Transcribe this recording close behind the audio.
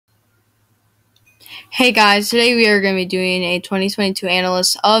Hey guys, today we are going to be doing a 2022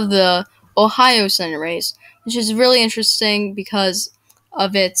 analysis of the Ohio Senate race, which is really interesting because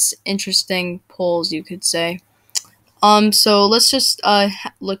of its interesting polls, you could say. So let's just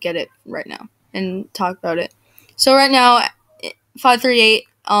look at it right now and talk about it. So right now, 538,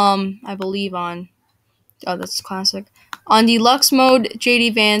 I believe that's classic. On deluxe mode,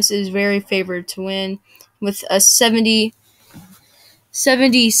 JD Vance is very favored to win with a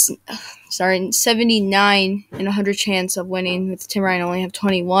 79 and 100 chance of winning, with Tim Ryan only have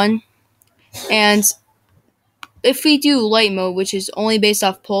 21. And if we do light mode, which is only based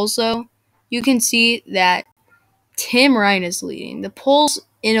off polls though, you can see that Tim Ryan is leading. The polls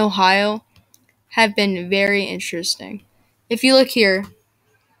in Ohio have been very interesting. If you look here,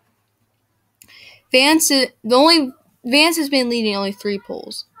 Vance has been leading only 3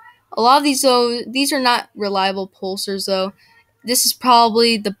 polls. A lot of these are not reliable pollsters though. This is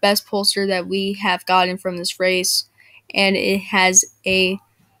probably the best pollster that we have gotten from this race, and it has a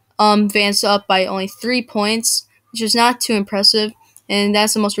Vance up by only 3 points, which is not too impressive, and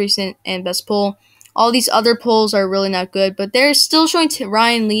that's the most recent and best poll. All these other polls are really not good, but they're still showing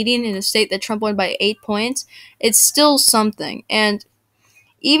Ryan leading in a state that Trump won by 8 points. It's still something, and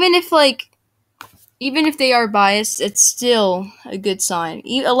even if they are biased, it's still a good sign.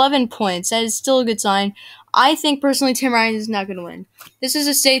 11 points, that is still a good sign. I think personally Tim Ryan is not going to win. This is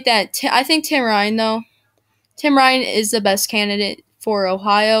a state that I think Tim Ryan is the best candidate for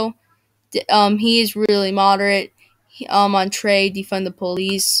Ohio. He is really moderate. On trade, defund the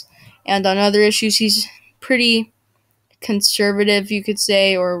police, and on other issues, he's pretty conservative, you could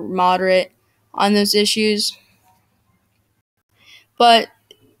say, or moderate on those issues. But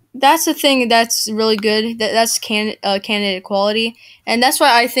that's the thing that's really good. That's candidate equality, and that's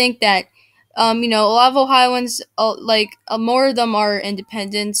why I think that a lot of Ohioans, more of them are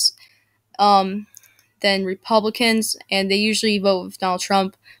independents than Republicans, and they usually vote with Donald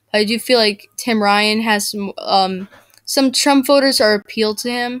Trump. But I do feel like Tim Ryan has some Trump voters are appealed to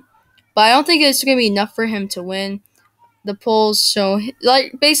him, but I don't think it's going to be enough for him to win. The polls show,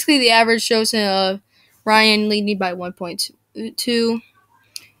 basically the average shows Ryan leading by 1.2.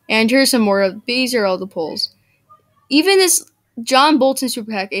 And here's some more of these are all the polls. Even this John Bolton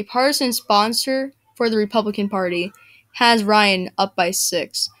Super PAC, a partisan sponsor for the Republican Party, has Ryan up by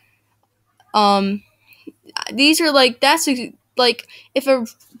 6. These are look,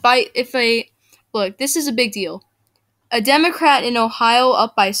 this is a big deal. A Democrat in Ohio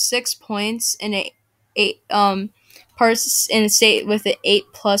up by 6 points in a state with an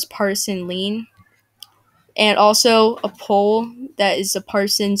 8+ partisan lean, and also a poll that is a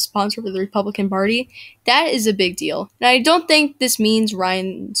partisan sponsor for the Republican Party. That is a big deal. And I don't think this means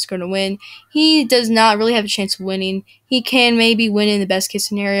Ryan's going to win. He does not really have a chance of winning. He can maybe win in the best case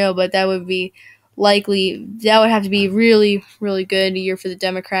scenario, but that would have to be really, really good year for the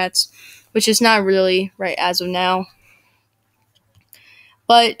Democrats, which is not really right as of now.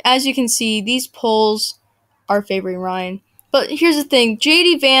 But as you can see, these polls are favoring Ryan. But here's the thing,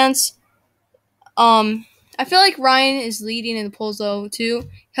 JD Vance, I feel like Ryan is leading in the polls though too,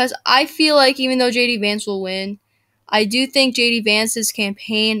 because I feel like even though JD Vance will win, I do think JD Vance's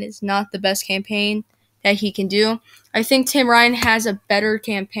campaign is not the best campaign that he can do. I think Tim Ryan has a better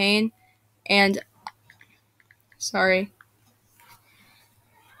campaign, but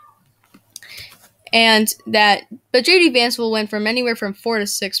JD Vance will win from anywhere from 4 to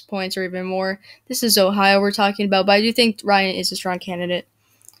 6 points or even more. This is Ohio we're talking about, but I do think Ryan is a strong candidate.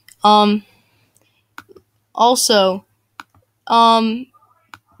 Also, yeah,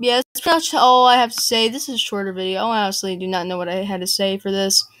 that's pretty much all I have to say. This is a shorter video. I honestly do not know what I had to say for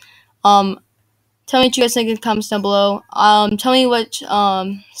this. Tell me what you guys think in the comments down below. Tell me what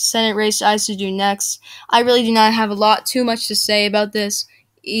Senate race I should do next. I really do not have too much to say about this.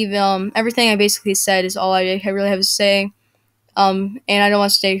 Even everything I basically said is all I really have to say. And I don't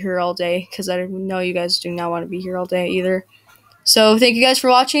want to stay here all day because I know you guys do not want to be here all day either. So thank you guys for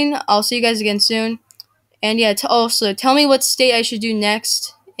watching. I'll see you guys again soon. And yeah, also tell me what state I should do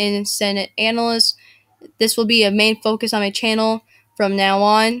next in Senate Analyst. This will be a main focus on my channel from now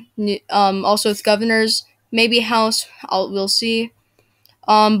on. Also with governors, maybe House, we'll see.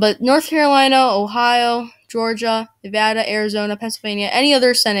 But North Carolina, Ohio, Georgia, Nevada, Arizona, Pennsylvania, any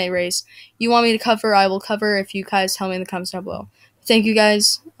other Senate race you want me to cover, I will cover if you guys tell me in the comments down below. Thank you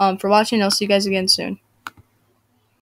guys for watching. I'll see you guys again soon.